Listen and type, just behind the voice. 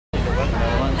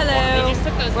Hello.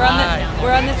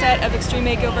 We're on the set of Extreme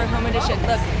Makeover Home Edition.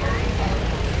 Look.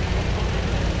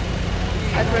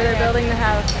 That's where they're building the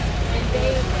house.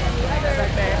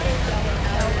 Right there.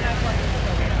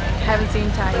 Haven't seen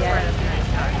Ty yet.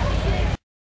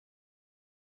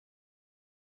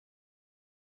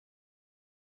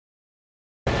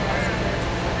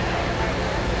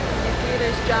 You see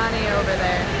there's Johnny over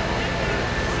there.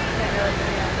 Can't really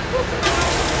see him.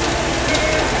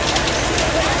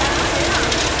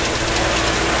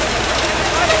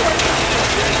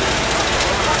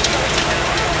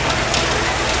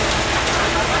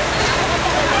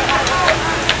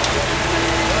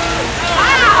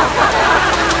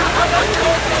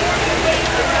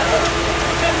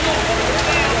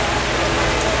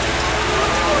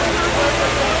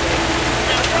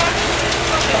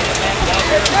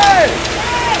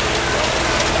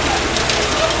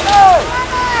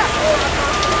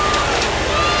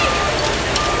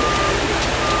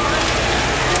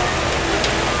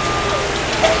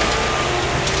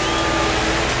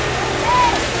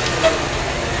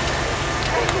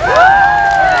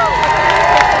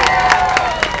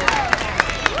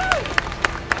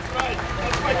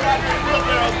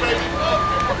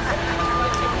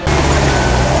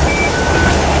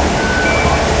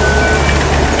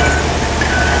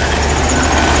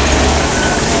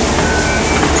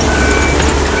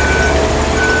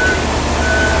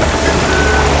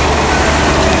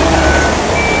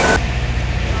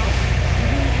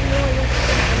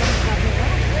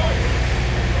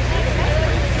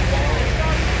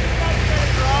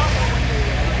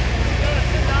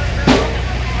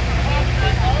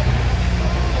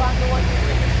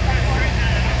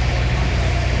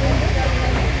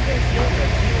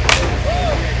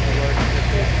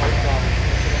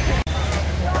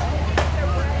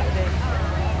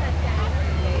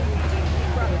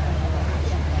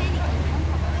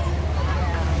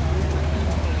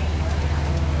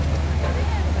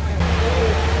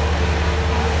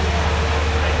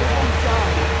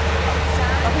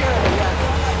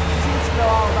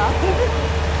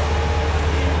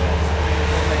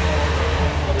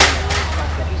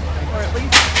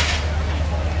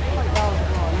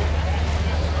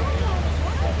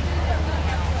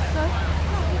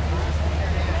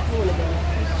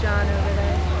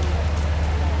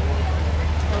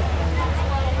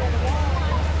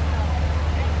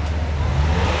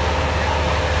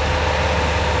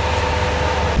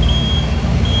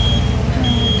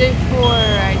 Day 4,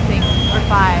 I think, or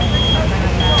 5, something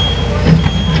like that.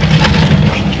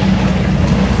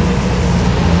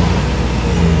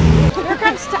 Here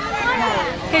comes Ty.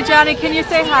 Hey Johnny, can you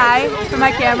say hi to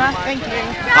my camera? Thank you.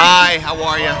 Hi, how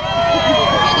are you?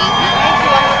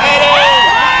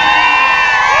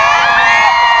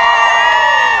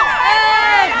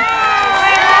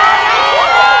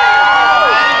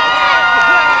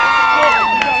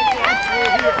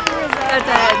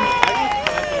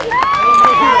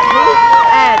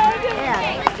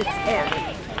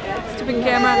 Stupid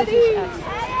camera.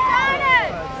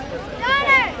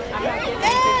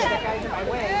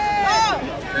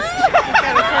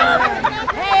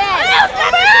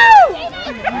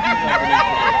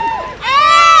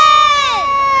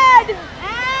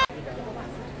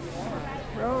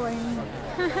 Rolling.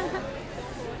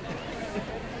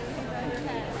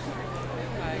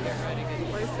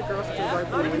 Where's the girl still right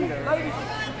by the window?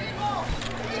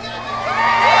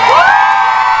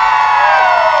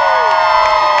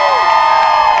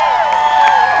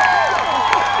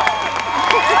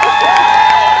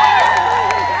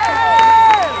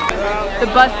 The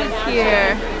bus is here.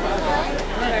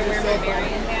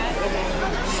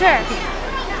 Sure.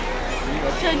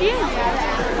 Should you?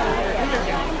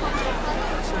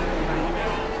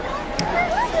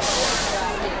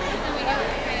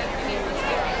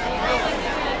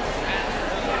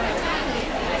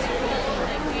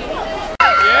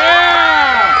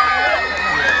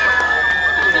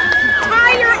 Ty,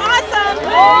 you're awesome!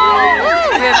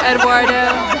 We have Eduardo,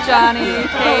 Johnny,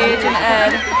 Paige, and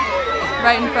Ed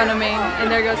right in front of me,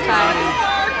 and there goes Ty.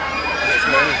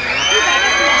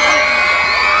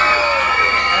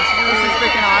 This is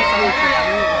freaking awesome.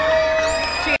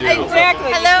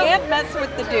 Exactly. Hello. You can't mess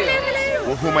with the dude.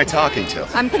 Well, who am I talking to?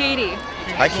 I'm Katie.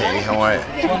 Hi, Katie. How are you?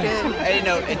 Good. I didn't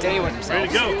know a day when Ready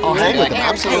to go. Oh, hang with them.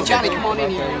 Absolutely. Hey, Johnny, come on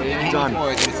in here. Done.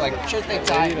 It's like, sure thing,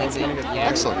 Ty. That's it. Yeah.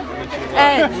 Excellent.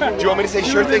 Ed. Do you want me to say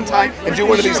sure thing, Ty? And do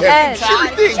one of these Ed. Sure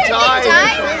thing, Ty.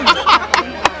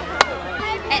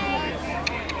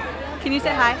 Can you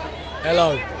say hi?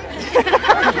 Hello.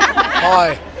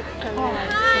 Hi.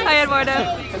 Hi Hi, Eduardo.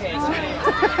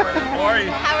 How are you?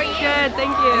 How are you? Good,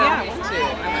 thank you.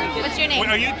 What's your name?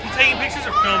 Wait, are you taking pictures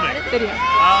or filming? Video. Oh.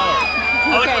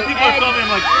 I like when people are filming,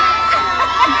 I'm like,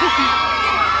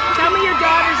 Tell me your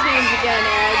daughter's names again,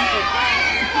 Ed.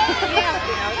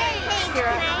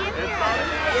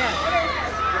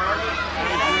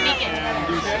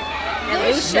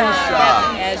 Lucia.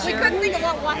 We couldn't think of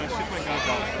what one.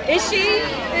 Is she?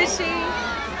 Is she?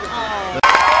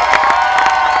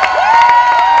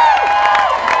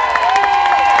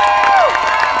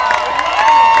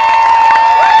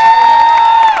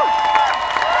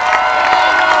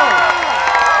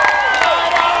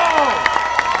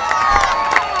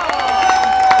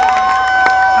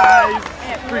 Ty's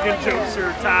freaking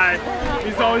jokester, Ty.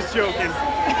 He's always joking.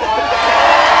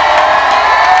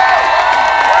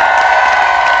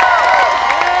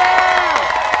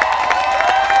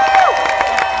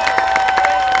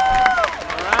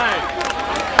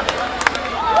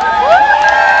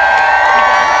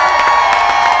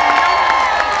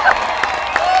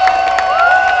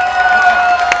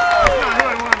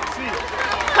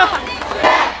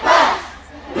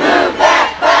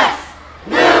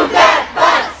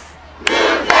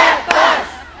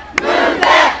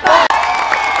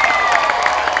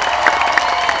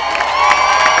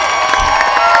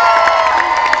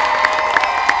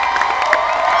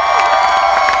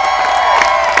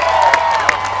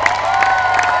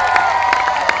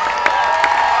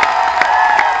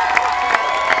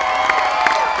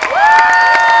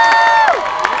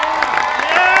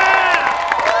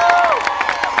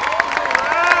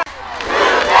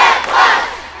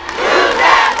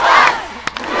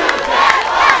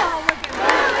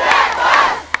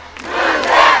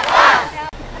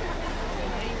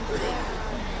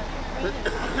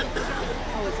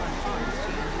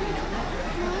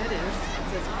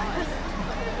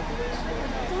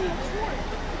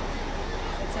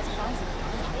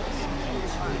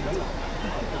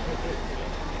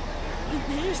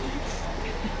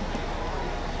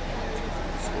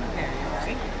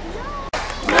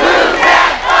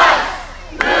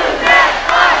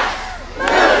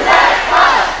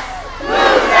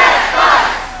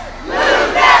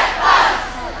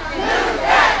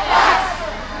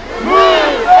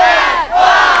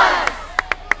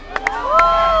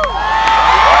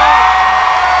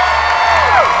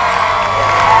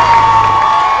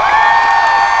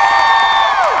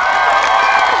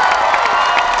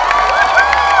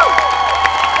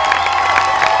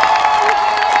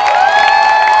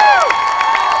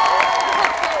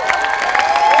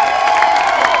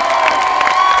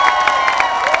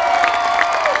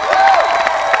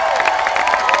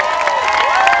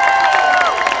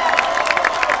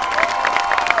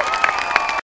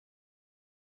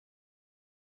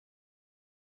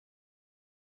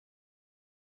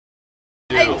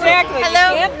 Exactly.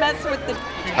 Hello. You can't mess with the.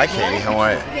 Hi, Katie. How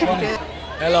are you?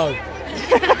 Hello.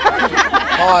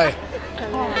 Hi.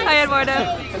 Hi, Eduardo.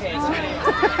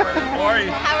 how are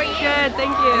you? How are you? Good,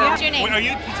 thank you. What's your name? Wait, are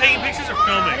you taking pictures or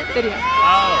filming? Video.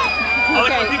 Oh. I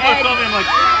like when people are filming,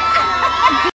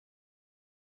 I'm like,